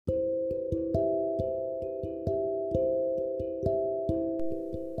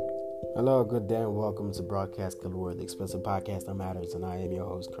Hello, good day, and welcome to Broadcast Galore, the expressive podcast that matters, and I am your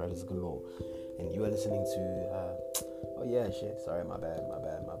host, Curtis Galore, and you are listening to, sorry, my bad.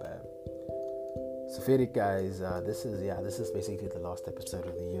 So, Fedic guys, this is basically the last episode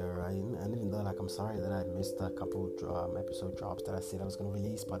of the year, right? And even though, I'm sorry that I missed a couple episode drops that I said I was going to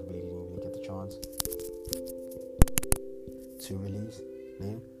release, but really didn't even get the chance to release,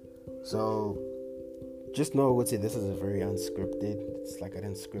 name. So, just know this is a very unscripted. It's like I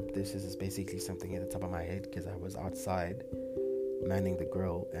didn't script this. This is basically something at the top of my head because I was outside manning the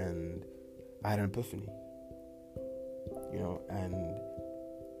grill and I had an epiphany. And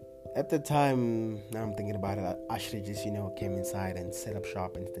at the time, now I'm thinking about it, I should have just, came inside and set up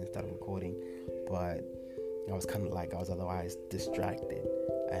shop and then started recording. But I was kind of I was otherwise distracted.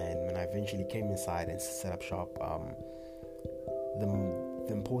 And when I eventually came inside and set up shop, the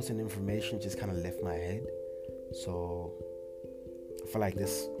important information just kind of left my head. So I feel like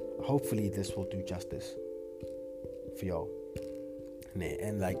hopefully this will do justice for y'all.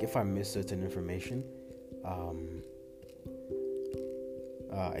 And if I miss certain information,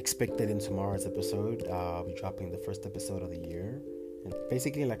 expect that in tomorrow's episode, I'll be dropping the first episode of the year, and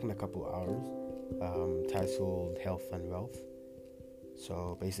basically in a couple hours, titled Health and Wealth.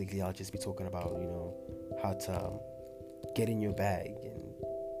 So basically I'll just be talking about, how to get in your bag and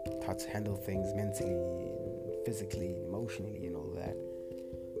how to handle things mentally and physically and emotionally and all that.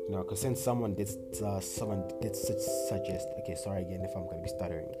 Because since someone did suggest, okay, sorry again if I'm going to be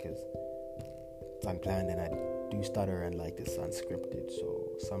stuttering because it's unplanned and I do stutter and it's unscripted, so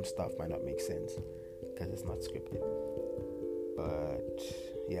some stuff might not make sense because it's not scripted. But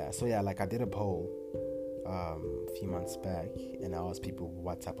I did a poll a few months back and I asked people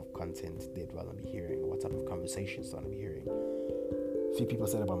what type of content they'd rather be hearing, what type of conversations they'd want to be hearing. A few people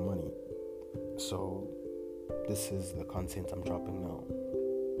said about money, so this is the content I'm dropping now.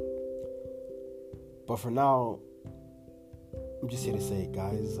 But for now, I'm just here to say,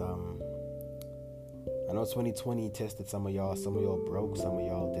 guys, I know 2020 tested some of y'all broke, some of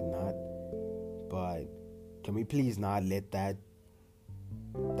y'all did not, but can we please not let that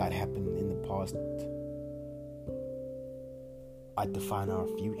happen in the past define our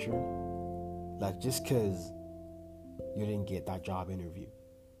future? Just because you didn't get that job interview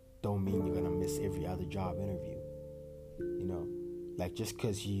don't mean you're gonna miss every other job interview. Just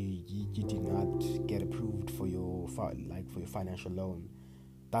because you did not get approved for your financial loan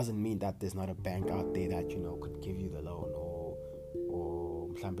doesn't mean that there's not a bank out there that could give you the loan, or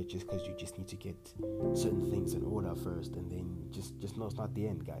just because you just need to get certain things in order first, and then just know it's not the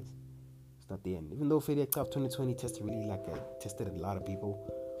end, guys. It's not the end. Even though FedEx Cup 2020 tested tested a lot of people,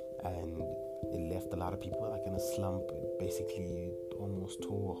 and it left a lot of people in a slump. It basically almost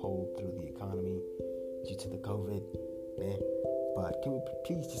tore a hole through the economy due to the COVID. But can we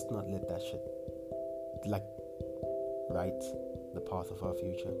please just not let that shit write the path of our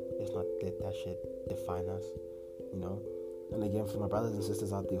future? Let's not let that shit define us, And again, for my brothers and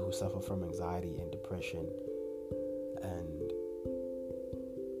sisters out there who suffer from anxiety and depression, and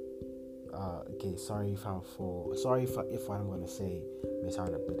sorry if what I'm gonna say may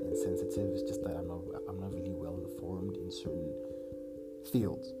sound a bit insensitive. It's just that I'm not really well informed in certain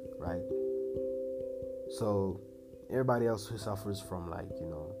fields, right? So everybody else who suffers from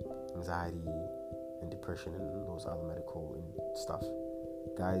anxiety and depression and those other medical and stuff,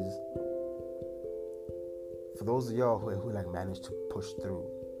 guys, for those of y'all who managed to push through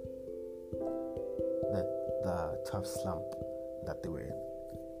the tough slump that they were in,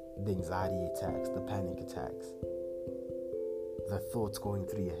 the anxiety attacks, the panic attacks, the thoughts going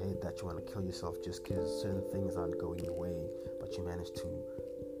through your head that you want to kill yourself just because certain things aren't going your way, but you managed to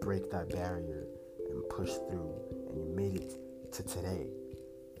break that barrier and push through, and you made it to today,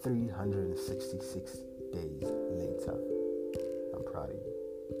 366 days later. I'm proud of you.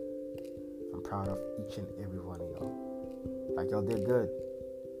 I'm proud of each and every one of y'all. Y'all did good.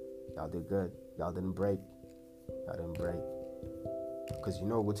 Y'all did good. Y'all didn't break. Because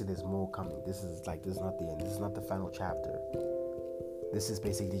there's more coming. This is not the end. This is not the final chapter. This is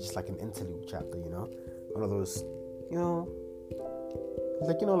basically just an interlude chapter, one of those,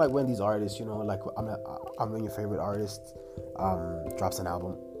 when these artists, I'm when your favorite artist drops an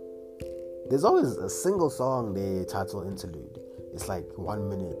album, there's always a single song they title interlude. It's 1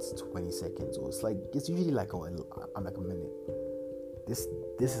 minute 20 seconds, or it's usually a minute. This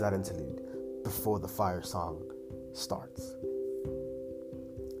is that interlude before the fire song starts.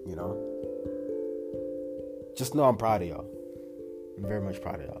 Just know I'm proud of y'all. I'm very much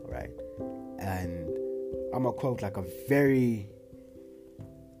proud of y'all, right? And I'm gonna quote a very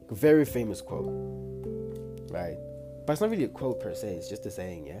famous quote, right? But it's not really a quote per se, it's just a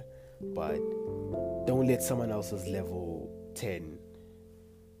saying, yeah? but don't let someone else's level 10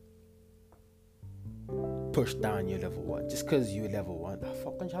 push down your level 1 just because you're level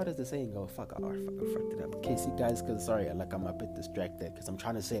 1. How does the saying go? I fucked it up. Okay, see guys, because sorry, I'm a bit distracted because I'm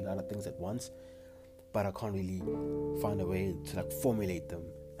trying to say a lot of things at once, but I can't really find a way to like formulate them.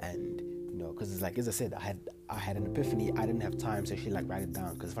 And because it's like, as I said, I had an epiphany. I didn't have time to actually like write it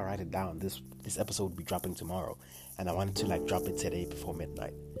down, because if I write it down, this episode would be dropping tomorrow, and I wanted to like drop it today before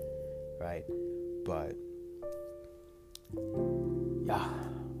midnight, right? But yeah,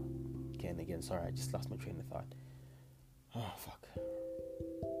 again, sorry, I just lost my train of thought. Oh fuck,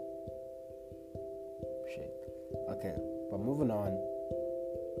 shit. Okay, but moving on.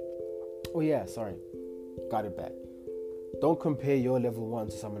 Oh yeah, sorry, got it back. Don't compare your level 1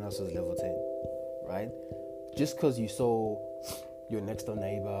 to someone else's level 10, right? Just because you saw your next door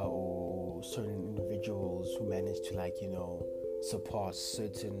neighbor or certain individuals who managed to surpass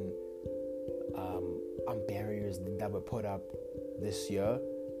certain barriers that were put up this year,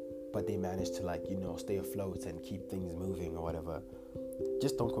 but they managed to stay afloat and keep things moving or whatever.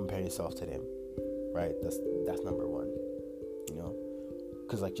 Just don't compare yourself to them, right? That's number one,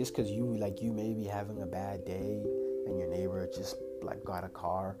 because just because you may be having a bad day and your neighbor just got a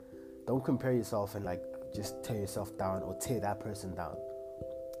car, don't compare yourself and just tear yourself down or tear that person down,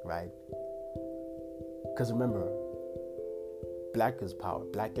 right? Because remember, black is power,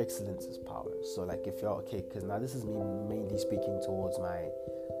 black excellence is power. So if you're okay, because now this is me mainly speaking towards my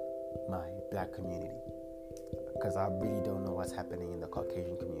black community, because I really don't know what's happening in the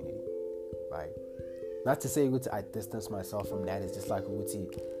Caucasian community, right? Not to say I distance myself from that. It's just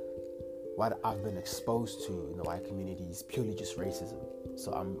what I've been exposed to in the white community is purely just racism.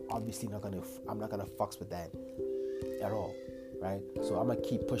 So I'm obviously not gonna fucks with that at all, right? So I'm gonna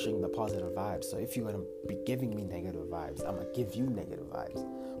keep pushing the positive vibes. So if you're gonna be giving me negative vibes, I'm gonna give you negative vibes.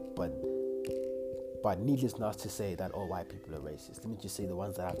 But needless not to say that all white people are racist. Let me just say the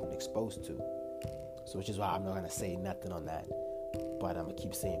ones that I've been exposed to. So which is why I'm not gonna say nothing on that. But I'm gonna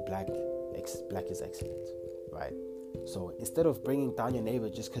keep saying black is excellent, right? So instead of bringing down your neighbor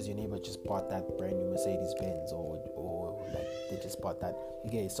just because your neighbor just bought that brand new Mercedes Benz or they just bought that.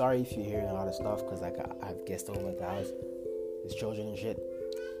 Okay, sorry if you're hearing a lot of stuff because I have guests over at the house. There's children and shit.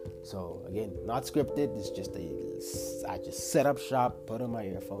 So again, not scripted. It's just I just set up shop, put on my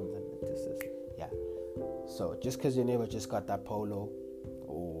earphones, and this is yeah. So just because your neighbor just got that Polo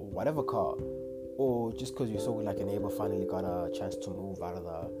or whatever car, or just because you saw a neighbor finally got a chance to move out of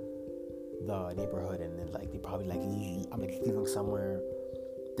the neighborhood and then they probably living somewhere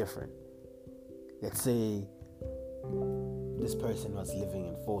different. Let's say this person was living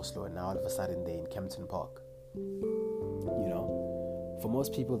in Forsley and now all of a sudden they're in Kempton Park. For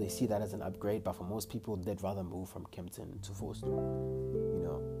most people they see that as an upgrade, but for most people they'd rather move from Kempton to Forsley.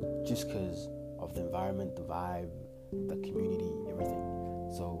 Just because of the environment, the vibe, the community, everything.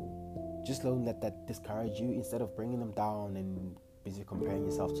 So just don't let that discourage you. Instead of bringing them down and busy comparing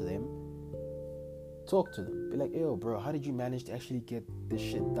yourself to them, talk to them. Be like, yo, bro, how did you manage to actually get this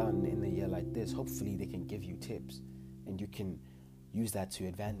shit done in a year like this? Hopefully they can give you tips and you can use that to your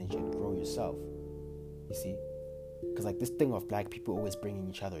advantage and grow yourself. You see? Because this thing of black people always bringing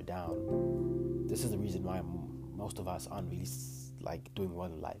each other down, this is the reason why most of us aren't really doing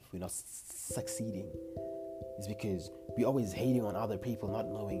well in life. We're not succeeding. It's because we're always hating on other people, not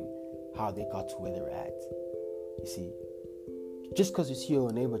knowing how they got to where they're at. You see? Just because you see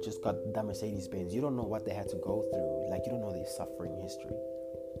your neighbor just got that Mercedes Benz, you don't know what they had to go through. You don't know their suffering history.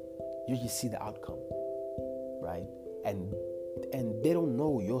 You just see the outcome, right? And they don't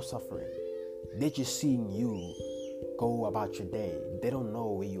know your suffering. They're just seeing you go about your day. They don't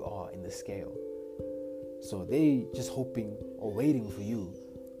know where you are in the scale. So they just hoping or waiting for you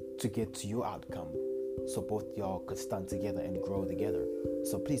to get to your outcome, so both y'all could stand together and grow together.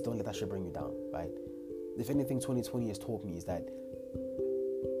 So please don't let that shit bring you down, right? If anything 2020 has taught me is that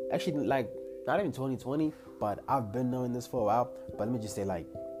actually not even 2020, but I've been knowing this for a while, but let me just say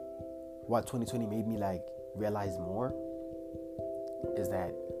what 2020 made me realize more is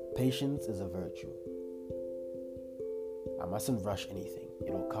that patience is a virtue. I mustn't rush anything.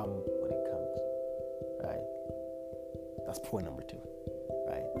 It'll come when it comes, right? That's point number 2,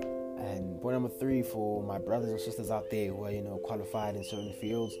 right? And point number 3 for my brothers and sisters out there who are qualified in certain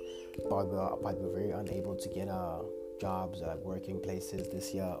fields but were very unable to get jobs at working places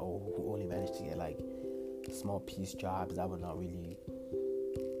this year, or who only managed to get small piece jobs that were not really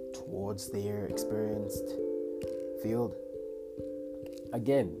towards their experienced field.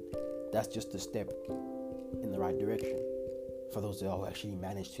 Again, that's just a step in the right direction for those who actually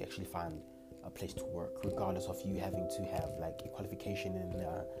managed to actually find a place to work, regardless of you having to have a qualification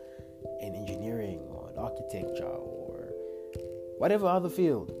in engineering or in architecture or whatever other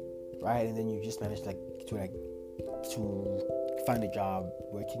field, right? And then you just manage to find a job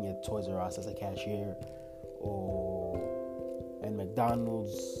working at Toys R Us as a cashier, or at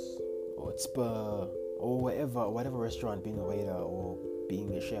McDonald's, or at Spur, or whatever restaurant, being a waiter or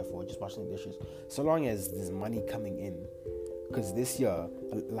being a chef or just washing dishes. So long as there's money coming in, because this year,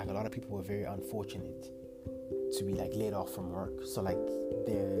 like, a lot of people were very unfortunate to be like laid off from work. So like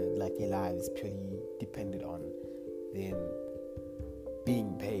their lives purely depended on them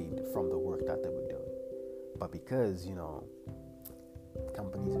being paid from the work that they were doing. But because,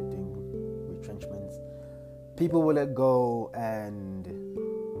 companies are doing retrenchments, people will let go, and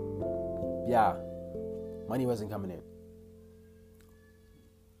money wasn't coming in.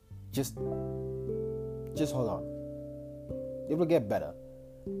 Just hold on. It will get better.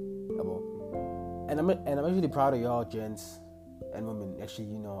 And I'm actually proud of y'all, gents and women.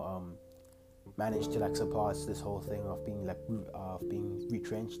 Actually, managed to like surpass this whole thing of being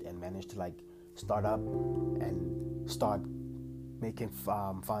retrenched, and managed to like start up and start making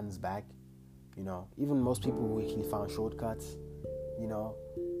funds back. Even most people who actually found shortcuts.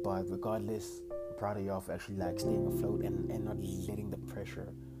 But regardless, I'm proud of y'all for actually like staying afloat and not letting the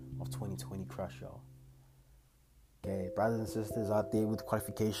pressure of 2020 crush y'all. Okay, brothers and sisters out there with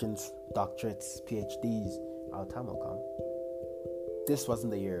qualifications, doctorates, PhDs, our time will come. This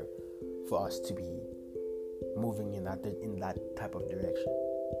wasn't the year for us to be moving in that type of direction.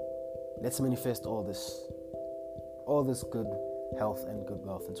 Let's manifest all this good health and good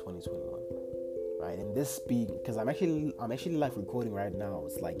wealth in 2021, right? And this being, because I'm actually like recording right now.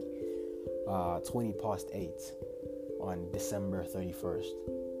 It's like 20 past 8 on December 31st,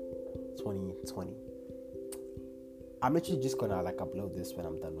 2020. I'm actually just gonna like upload this when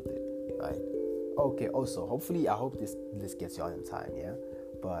I'm done with it, right? Okay, also, hopefully, I hope this gets y'all in time, yeah?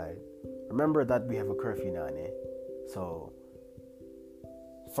 But remember that we have a curfew now, eh? So,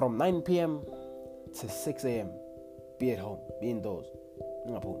 from 9 p.m. to 6 a.m., be at home, be indoors.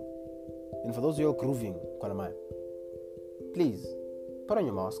 And for those of you grooving, please, put on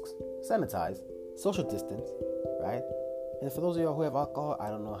your masks, sanitize, social distance, right? And for those of you who have alcohol, I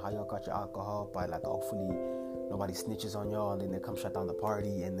don't know how y'all got your alcohol, but like hopefully nobody snitches on y'all and then they come shut down the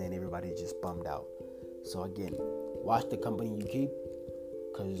party and then everybody just bummed out. So again, watch the company you keep,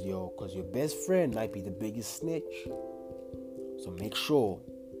 cause your best friend might be the biggest snitch. So make sure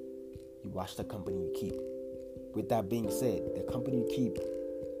you watch the company you keep. With that being said, the company you keep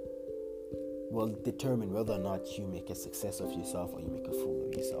will determine whether or not you make a success of yourself or you make a fool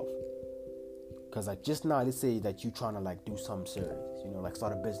of yourself. Cause like just now, let's say that you're trying to like do something serious, like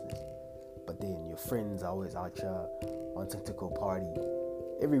start a business. But then your friends are always out here wanting to go party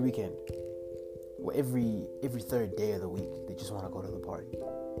every weekend. Or every third day of the week, they just want to go to the party.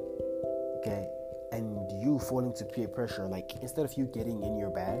 Okay? And you fall into peer pressure. Like, instead of you getting in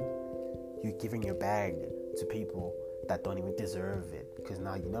your bag, you're giving your bag to people that don't even deserve it. Because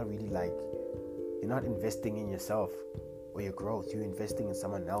now you're not really you're not investing in yourself or your growth. You're investing in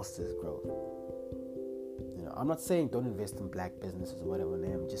someone else's growth. I'm not saying don't invest in black businesses or whatever.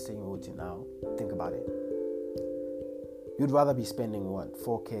 I'm just saying what you now. Think about it. You'd rather be spending what,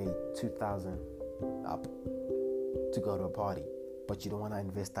 4K, 2,000 up to go to a party, but you don't want to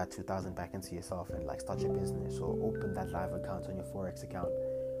invest that 2,000 back into yourself and like start your business or open that live account on your Forex account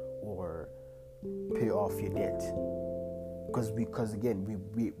or pay off your debt. Because again,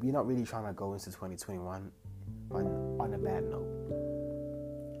 we're not really trying to go into 2021 on a bad note.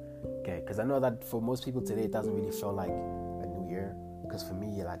 Okay, because I know that for most people today, it doesn't really feel like a new year. Because for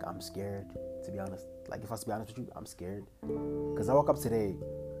me, like, I'm scared, to be honest. Like, if I was to be honest with you, I'm scared. Because I woke up today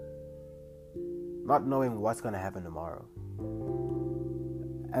not knowing what's going to happen tomorrow.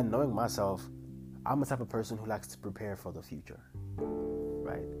 And knowing myself, I'm the type of person who likes to prepare for the future.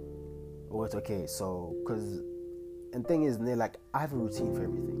 Right? Or it's okay, so, and thing is, like, I have a routine for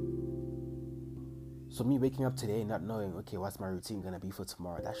everything. So me waking up today not knowing, okay, what's my routine going to be for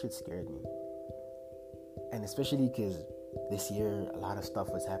tomorrow, that shit scared me. And especially because this year, a lot of stuff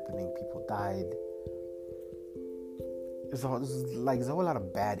was happening. People died. There's a whole lot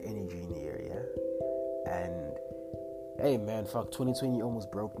of bad energy in the area. And, hey, man, fuck, 2020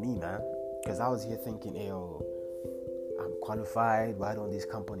 almost broke me, man. Because I was here thinking, hey, I'm qualified. Why don't these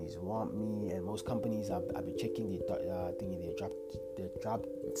companies want me? And most companies, I've been checking their job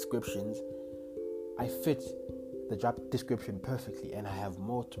descriptions. I fit the job description perfectly, and I have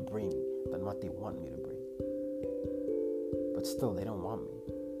more to bring than what they want me to bring. But still, they don't want me.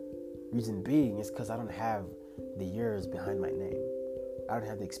 Reason being is because I don't have the years behind my name. I don't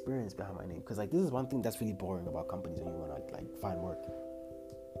have the experience behind my name. Because this is one thing that's really boring about companies when you want to find work.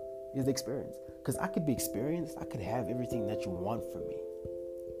 is the experience. Because I could be experienced, I could have everything that you want from me.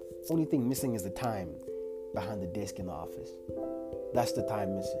 Only thing missing is the time behind the desk in the office. That's the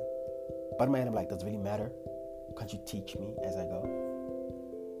time missing. But in my head, I'm like, does it really matter? Can't you teach me as I go?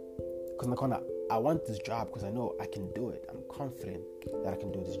 Because I want this job because I know I can do it. I'm confident that I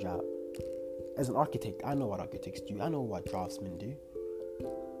can do this job. As an architect, I know what architects do. I know what draftsmen do.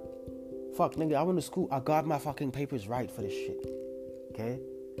 Fuck, nigga, I went to school. I got my fucking papers right for this shit. Okay?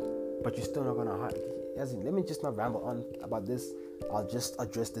 But you're still not gonna hire. Let me just not ramble on about this. I'll just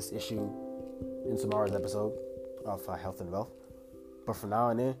address this issue in tomorrow's episode of Health and Wealth. But for now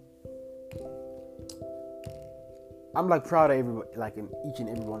and then, I'm like proud of everybody, like in each and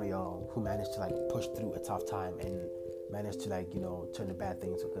every one of y'all who managed to like push through a tough time and managed to like, you know, turn the bad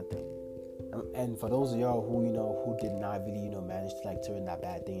thing into a good thing. And for those of y'all who, you know, who did not really, you know, manage to like turn that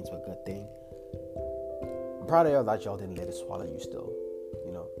bad thing into a good thing, I'm proud of y'all that y'all didn't let it swallow you still,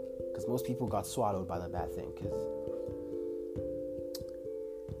 you know, because most people got swallowed by the bad thing. Because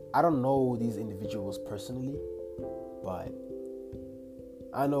I don't know these individuals personally, but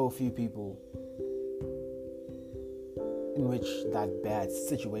I know a few people in which that bad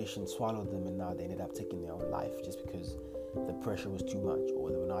situation swallowed them, and now they ended up taking their own life just because the pressure was too much, or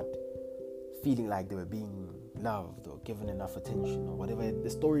they were not feeling like they were being loved or given enough attention, or whatever the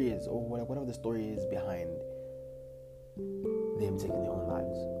story is, or whatever the story is behind them taking their own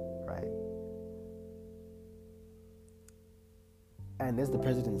lives, right? And as the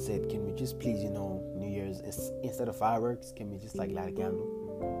president said, can we just please, you know, New Year's, instead of fireworks, can we just like light a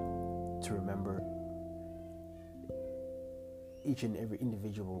candle to remember each and every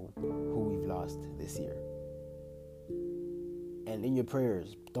individual who we've lost this year? And in your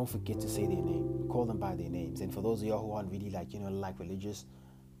prayers, don't forget to say their name. Call them by their names. And for those of y'all who aren't really like, you know, like religious,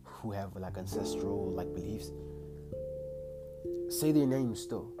 who have like ancestral like beliefs, say their names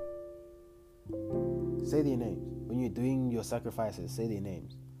still. Say their names. When you're doing your sacrifices, say their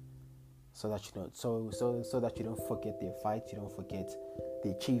names. So that you don't so that you don't forget their fights, you don't forget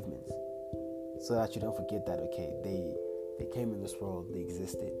the achievements. So that you don't forget that, okay, they came in this world, they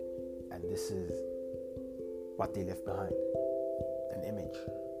existed, and this is what they left behind. An image,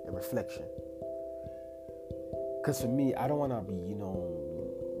 a reflection. Because for me, I don't want to be, you know,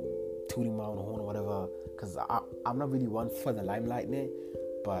 tooting my own horn or whatever, because I'm not really one for the limelight, man.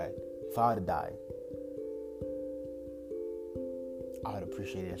 But if I were to die, I would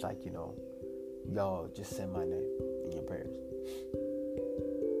appreciate it. It's like, you know, y'all just send my name in your prayers.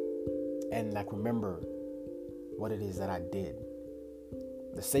 And like, remember what it is that I did.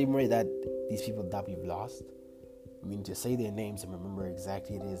 The same way that these people that we've lost, I mean, to say their names and remember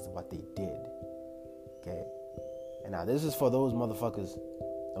exactly it is what they did. Okay? And now this is for those motherfuckers,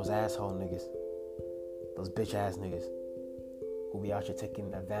 those asshole niggas, those bitch ass niggas who be out here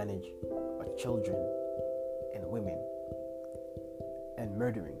taking advantage of children and women and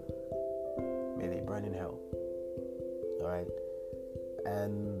murdering them. May they burn in hell. Alright?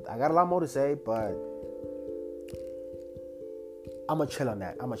 And I got a lot more to say, but I'ma chill on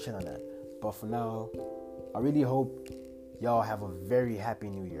that. But for now, I really hope y'all have a very happy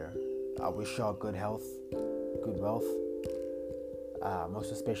new year. I wish y'all good health, good wealth.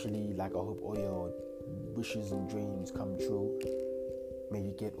 Most especially, like, I hope all your wishes and dreams come true. May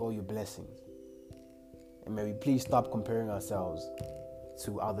you get all your blessings. And may we please stop comparing ourselves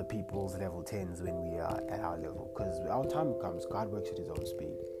to other people's level 10s when we are at our level. Because our time comes, God works at his own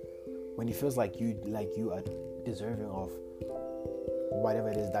speed. When he feels like you are deserving of whatever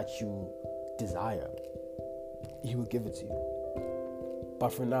it is that you desire, he will give it to you. But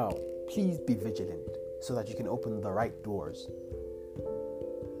for now, please be vigilant so that you can open the right doors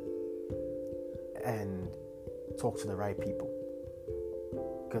and talk to the right people.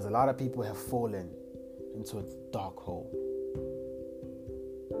 Because a lot of people have fallen into a dark hole.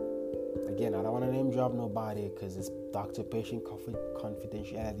 Again, I don't want to name drop nobody because it's doctor-patient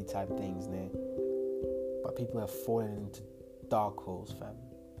confidentiality type things, man. But people have fallen into dark holes, fam.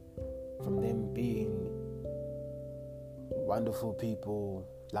 From them being wonderful people,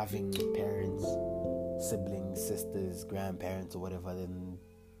 loving parents, siblings, sisters, grandparents, or whatever, then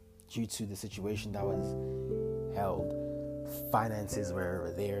due to the situation that was held, finances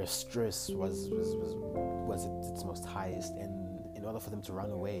were there, stress was at its most highest, and in order for them to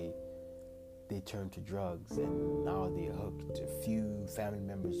run away, they turned to drugs, and now they're hooked. A few family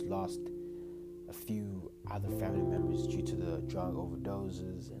members lost a few other family members due to the drug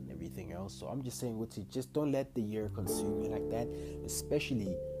overdoses and everything else. So I'm just saying, just don't let the year consume you like that,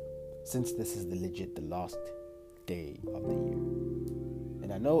 especially since this is the last day of the year.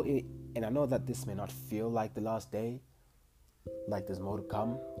 And I know that this may not feel like the last day, like there's more to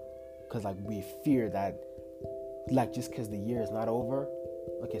come, because like we fear that, like, just because the year is not over,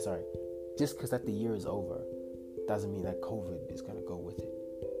 just because that the year is over doesn't mean that COVID is gonna go with it.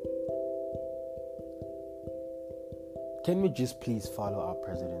 Can we just please follow our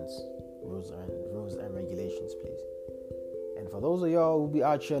president's rules and regulations, please? And for those of y'all who be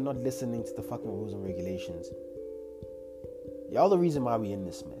out here not listening to the fucking rules and regulations, y'all the reason why we in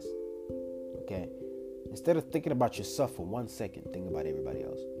this mess. Okay? Instead of thinking about yourself for 1 second, think about everybody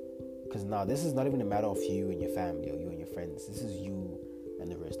else. Because now this is not even a matter of you and your family or you and your friends. This is you and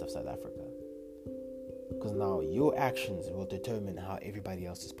the rest of South Africa. Because now your actions will determine how everybody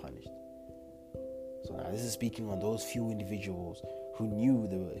else is punished. So now this is speaking on those few individuals who knew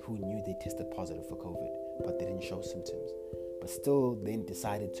they tested positive for COVID, but they didn't show symptoms. But still then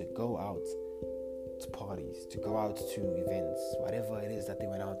decided to go out to parties, to go out to events, whatever it is that they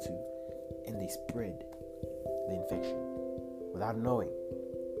went out to, and they spread the infection without knowing.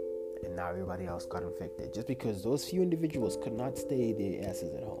 And now everybody else got infected just because those few individuals could not stay their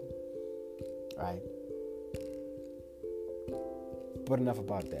asses at home. Right? But enough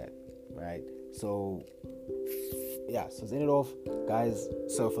about that. Right? So to end it off, guys,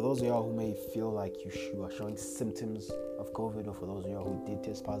 so for those of y'all who may feel like you are showing symptoms of COVID, or for those of y'all who did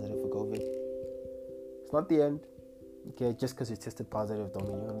test positive for COVID, it's not the end. Okay, just because you tested positive don't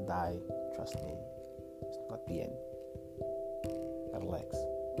mean you're gonna die. Trust me, it's not the end. Relax.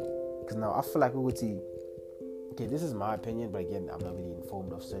 Because now I feel like we would see, okay, this is my opinion, but again, I'm not really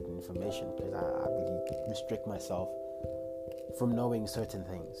informed of certain information because I really restrict myself from knowing certain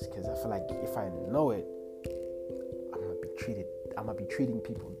things, because I feel like if I know it, I'm gonna be treating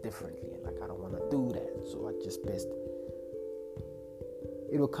people differently, and like I don't want to do that. So I just best,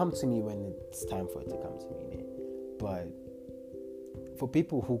 it will come to me when it's time for it to come to me, man. But for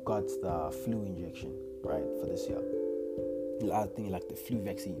people who got the flu injection, right, for this year, I think like the flu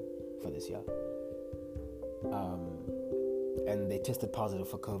vaccine for this year, and they tested positive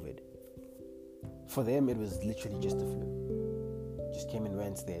for COVID, for them it was literally just the flu. It just came and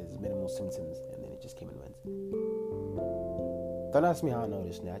went. There's minimal symptoms, and then it just came and went. Don't ask me how I know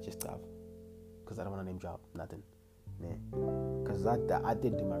this, I just have, because I don't want to name drop nothing, because I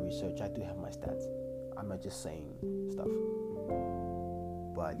did do my research. I do have my stats. I'm not just saying stuff.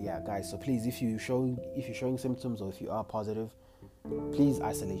 But yeah, guys, so please, if you're showing symptoms, or if you are positive, please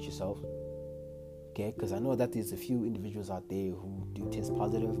isolate yourself. Okay, because I know that there's a few individuals out there who do test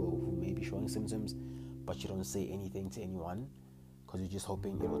positive or who may be showing symptoms, but you don't say anything to anyone because you're just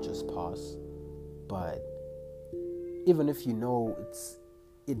hoping it will just pass. But even if you know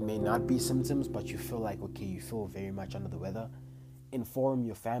it may not be symptoms, but you feel like, okay, you feel very much under the weather, inform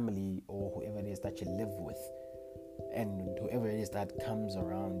your family or whoever it is that you live with, and whoever it is that comes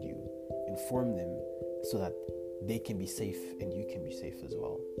around you. Inform them so that they can be safe and you can be safe as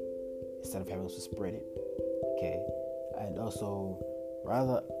well, instead of having to spread it. Okay, and also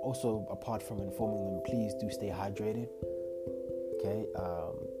apart from informing them, please do stay hydrated. Okay,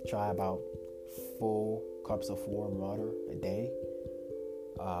 try about 4 cups of warm water a day,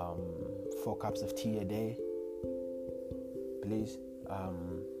 4 cups of tea a day, please,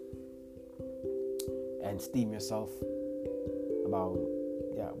 and steam yourself about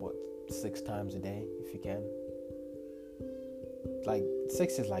 6 times a day if you can. Like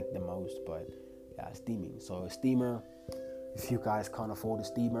 6 is like the most, but yeah, steaming. So a steamer, if you guys can't afford a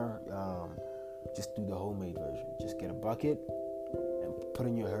steamer, just do the homemade version. Just get a bucket and put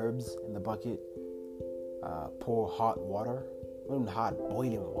in your herbs in the bucket. Pour hot water,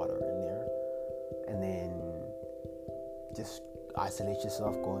 boiling water in there, and then just isolate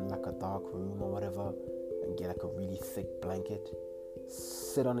yourself. Go in like a dark room or whatever, and get like a really thick blanket.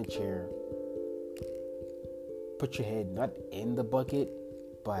 Sit on a chair. Put your head not in the bucket,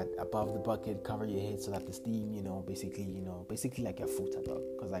 but above the bucket. Cover your head so that the steam, basically like a futa dog.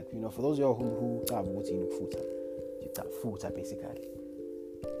 Because like, for those of y'all who have futa basically.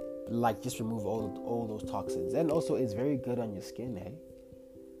 Like, just remove all those toxins. And also, it's very good on your skin,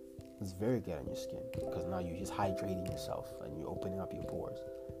 It's very good on your skin, because now you're just hydrating yourself and you're opening up your pores.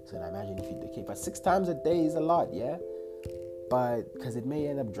 So now imagine if you do, okay, but 6 times a day is a lot, yeah? But, because it may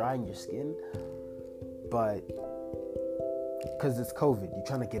end up drying your skin, but, because it's COVID, you're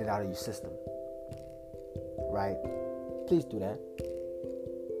trying to get it out of your system, right? Please do that.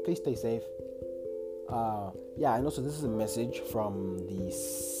 Please stay safe. And also this is a message from the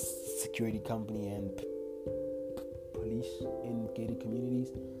security company and police in gated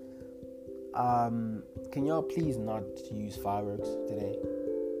communities. Can y'all please not use fireworks today?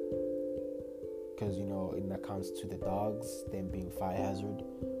 Because it accounts to the dogs, them being fire hazard.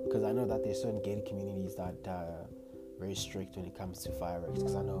 Because I know that there's certain gated communities that very strict when it comes to fireworks,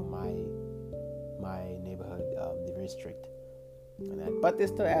 because I know my neighborhood, they're very strict and that. But they're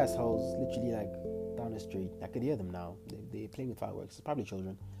still assholes, literally like down the street. I could hear them now. They're playing with fireworks. It's probably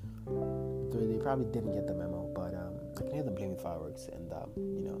children. They probably didn't get the memo, but I can hear them playing with fireworks, and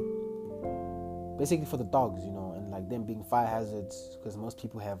basically for the dogs, and like them being fire hazards, because most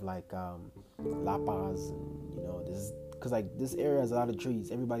people have like lapas, and this, because like this area has a lot of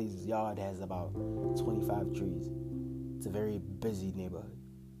trees. Everybody's yard has about 25 trees. It's a very busy neighborhood,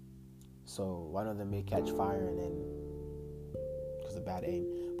 so one of them may catch fire, and then because of bad aim.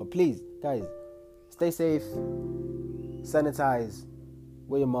 But please, guys, stay safe, sanitize,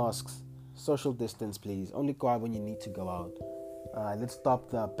 wear your masks, social distance, please. Only go out when you need to go out. Let's stop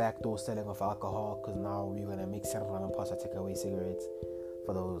the backdoor selling of alcohol, because now we're going to make Serrano Pasta take away cigarettes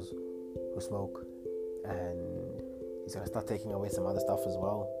for those who smoke, and he's going to start taking away some other stuff as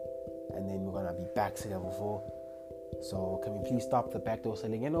well, and then we're going to be back to level 4. So can we please stop the backdoor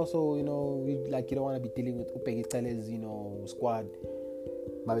selling? And also, you don't want to be dealing with Upegi Teles, squad.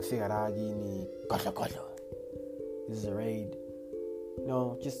 This is a raid.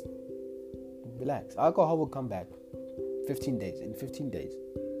 Just relax. Alcohol will come back. 15 days. In 15 days.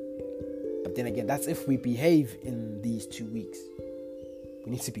 But then again, that's if we behave in these 2 weeks.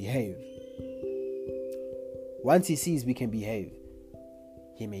 We need to behave. Once he sees we can behave,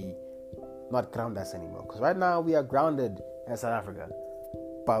 he may not ground us anymore. Because right now we are grounded in South Africa,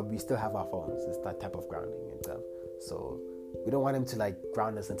 but we still have our phones. It's that type of grounding and stuff. So we don't want him to like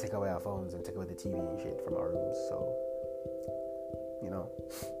ground us and take away our phones and take away the TV and shit from our rooms. So,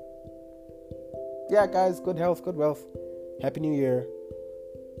 yeah, guys, good health, good wealth. Happy New Year.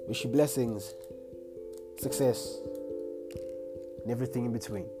 Wish you blessings, success, and everything in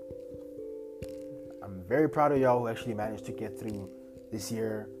between. I'm very proud of y'all who actually managed to get through this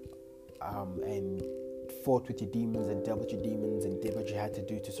year and fought with your demons and dealt with your demons and did what you had to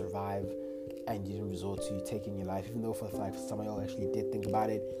do to survive, and you didn't resort to taking your life, even though for like some of y'all actually did think about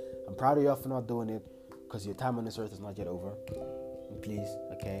it. I'm proud of y'all for not doing it, because your time on this earth is not yet over. And please,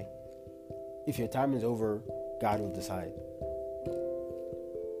 okay? If your time is over, God will decide.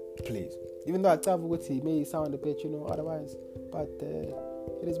 Please. Even though I travel with it may sound a bit, otherwise. But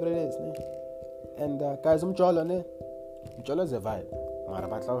it is what it is, ne? And guys, umjolo, ne? Umjolo is a vibe.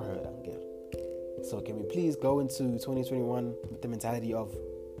 So can we please go into 2021 with the mentality of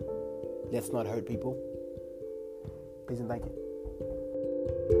let's not hurt people? Please and thank you.